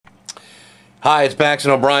Hi, it's Bax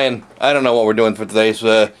O'Brien. I don't know what we're doing for today's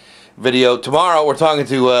video. Tomorrow we're talking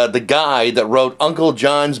to the guy that wrote Uncle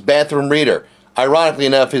John's Bathroom Reader. Ironically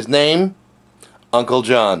enough, his name, Uncle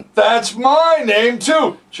John. That's my name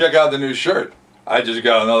too. Check out the new shirt. I just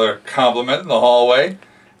got another compliment in the hallway.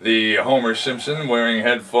 The Homer Simpson wearing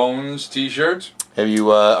headphones t-shirt. Have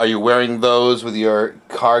you? Are you wearing those with your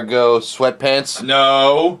cargo sweatpants?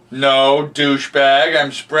 No, douchebag.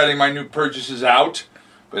 I'm spreading my new purchases out.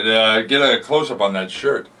 But get a close-up on that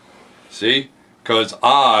shirt. See? Because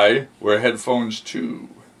I wear headphones too.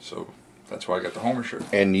 So that's why I got the Homer shirt.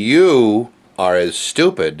 And you are as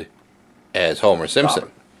stupid as Homer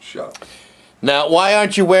Simpson. Shut up. Now, why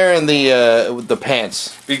aren't you wearing the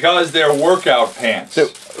pants? Because they're workout pants. So,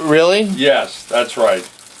 really? Yes, that's right.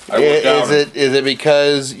 I work out. Is it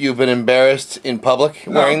because you've been embarrassed in public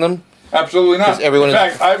wearing them? Absolutely not. Everyone in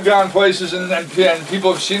fact, I've gone places and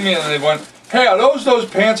people have seen me and they went, "Hey, are those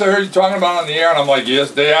pants I heard you talking about on the air?" And I'm like,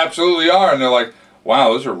 "Yes, they absolutely are." And they're like,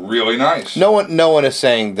 "Wow, those are really nice." No one is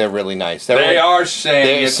saying they're really nice. They're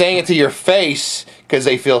saying it to your face because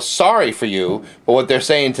they feel sorry for you. But what they're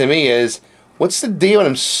saying to me is, "What's the deal with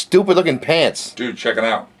them stupid-looking pants?" Dude, check it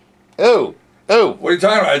out. Ooh. What are you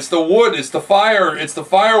talking about? It's the wood. It's the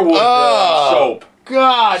firewood soap.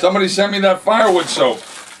 God. Somebody sent me that firewood soap.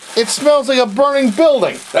 It smells like a burning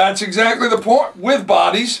building. That's exactly the point. With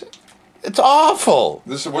bodies. It's awful.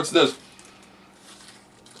 What's this?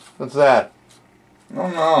 What's that? Oh,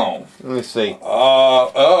 no. Let me see.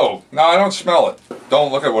 Oh. No, I don't smell it.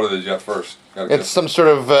 Don't look at what it is yet first. It's some sort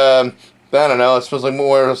of, I don't know, it smells like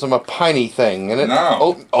more some piney thing. Isn't it?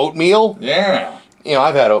 No. Oatmeal? Yeah. You know,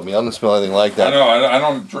 I've had oatmeal. I don't smell anything like that. I know. I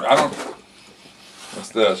don't. What's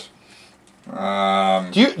this?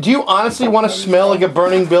 Do you honestly want to smell like a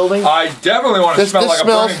burning building? I definitely want to smell like a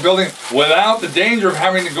burning building without the danger of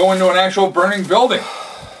having to go into an actual burning building.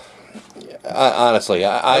 Honestly,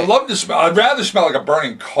 I love to smell. I'd rather smell like a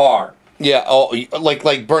burning car. Yeah. Oh,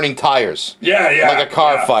 like burning tires. Yeah. Like a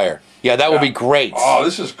car fire. Yeah, that would be great. Oh,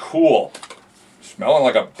 this is cool. Smelling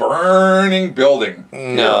like a burning building. No.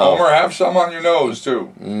 Here, Homer, have some on your nose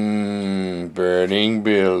too. Burning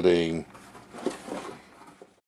building.